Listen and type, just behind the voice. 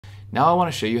Now I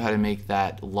want to show you how to make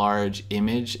that large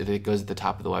image that goes at the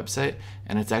top of the website,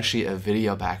 and it's actually a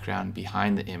video background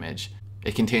behind the image.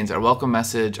 It contains our welcome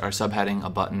message, our subheading, a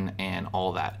button, and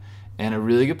all that. And a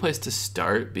really good place to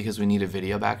start, because we need a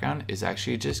video background, is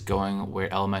actually just going where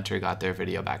Elementor got their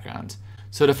video backgrounds.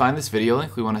 So to find this video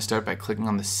link, we want to start by clicking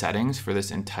on the settings for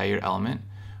this entire element,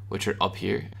 which are up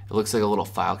here. It looks like a little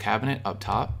file cabinet up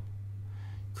top.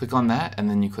 Click on that, and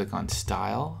then you click on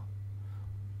Style,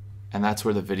 and that's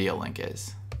where the video link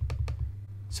is.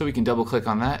 So we can double click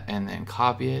on that and then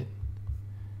copy it,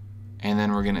 and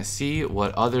then we're gonna see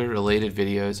what other related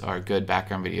videos are good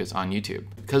background videos on YouTube.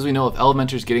 Because we know if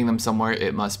Elementor is getting them somewhere,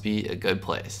 it must be a good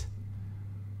place.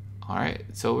 All right,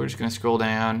 so we're just gonna scroll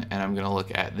down, and I'm gonna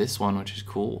look at this one, which is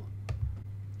cool.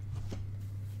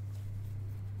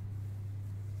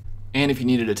 And if you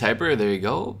needed a typer, there you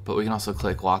go, but we can also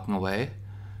click walking away.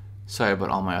 Sorry about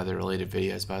all my other related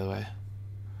videos, by the way.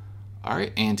 All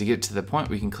right, and to get to the point,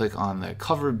 we can click on the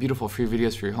cover beautiful free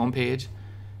videos for your homepage,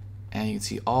 and you can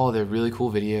see all their really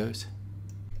cool videos.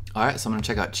 All right, so I'm gonna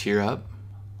check out Cheer Up.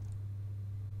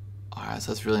 All right,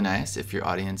 so that's really nice if your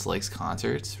audience likes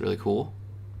concerts, really cool.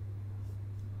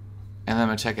 And then I'm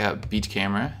gonna check out Beach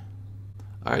Camera.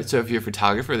 All right, so if you're a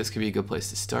photographer, this could be a good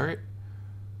place to start.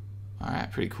 All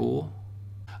right, pretty cool.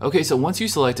 Okay, so once you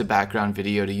select a background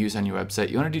video to use on your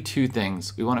website, you want to do two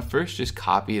things. We want to first just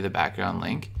copy the background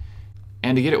link.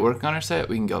 And to get it working on our site,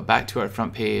 we can go back to our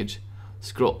front page,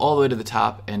 scroll all the way to the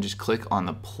top, and just click on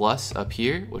the plus up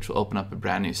here, which will open up a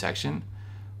brand new section.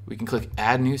 We can click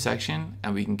Add New Section,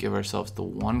 and we can give ourselves the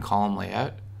one column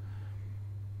layout.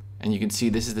 And you can see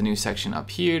this is the new section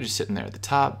up here, just sitting there at the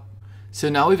top. So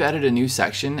now we've added a new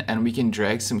section, and we can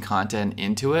drag some content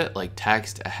into it, like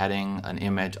text, a heading, an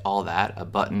image, all that, a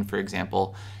button, for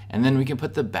example. And then we can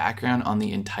put the background on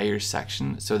the entire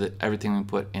section so that everything we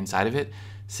put inside of it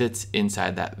sits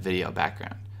inside that video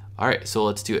background. All right, so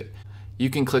let's do it. You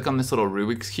can click on this little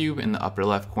Rubik's Cube in the upper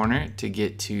left corner to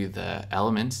get to the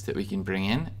elements that we can bring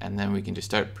in, and then we can just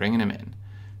start bringing them in.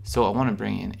 So I want to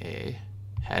bring in a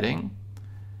heading,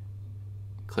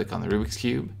 click on the Rubik's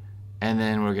Cube, and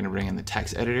then we're going to bring in the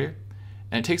text editor.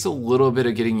 And it takes a little bit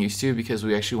of getting used to because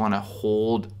we actually want to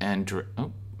hold and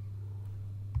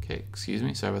okay, excuse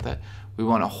me, sorry about that. We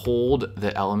want to hold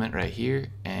the element right here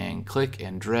and click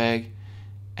and drag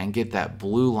and get that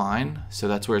blue line. So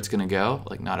that's where it's going to go,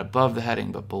 like not above the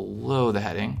heading, but below the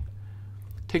heading.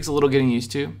 Takes a little getting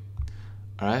used to.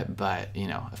 All right, but you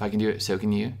know, if I can do it, so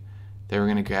can you. Then we're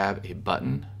going to grab a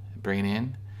button, bring it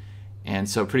in. And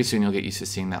so pretty soon you'll get used to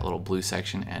seeing that little blue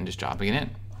section and just dropping it in.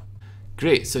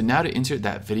 Great, so now to insert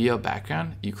that video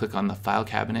background, you click on the file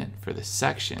cabinet for the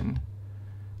section,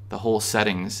 the whole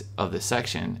settings of the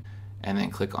section, and then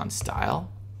click on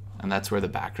Style, and that's where the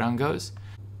background goes.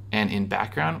 And in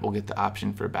background, we'll get the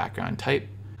option for background type.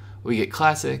 We get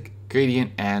classic,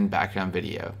 gradient, and background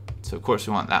video. So of course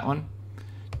we want that one.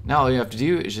 Now all you have to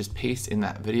do is just paste in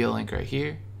that video link right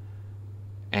here,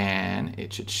 and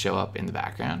it should show up in the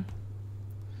background.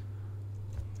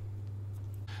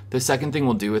 The second thing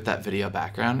we'll do with that video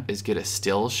background is get a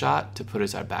still shot to put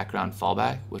as our background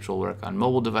fallback, which will work on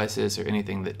mobile devices or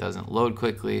anything that doesn't load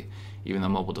quickly, even though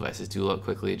mobile devices do load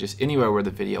quickly. Just anywhere where the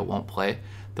video won't play,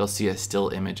 they'll see a still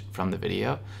image from the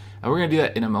video. And we're gonna do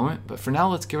that in a moment, but for now,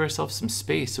 let's give ourselves some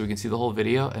space so we can see the whole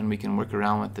video and we can work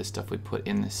around with this stuff we put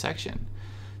in this section.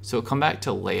 So come back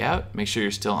to Layout, make sure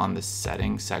you're still on the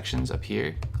Settings sections up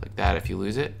here. Click that if you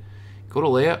lose it. Go to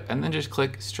Layout and then just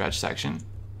click Stretch Section.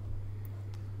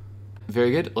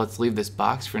 Very good, let's leave this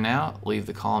box for now, leave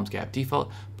the columns gap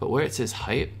default, but where it says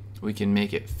height, we can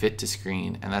make it fit to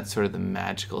screen, and that's sort of the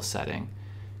magical setting.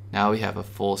 Now we have a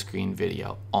full screen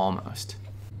video, almost.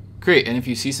 Great, and if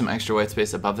you see some extra white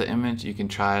space above the image, you can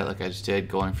try, like I just did,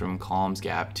 going from columns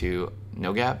gap to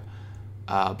no gap,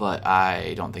 but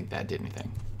I don't think that did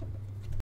anything.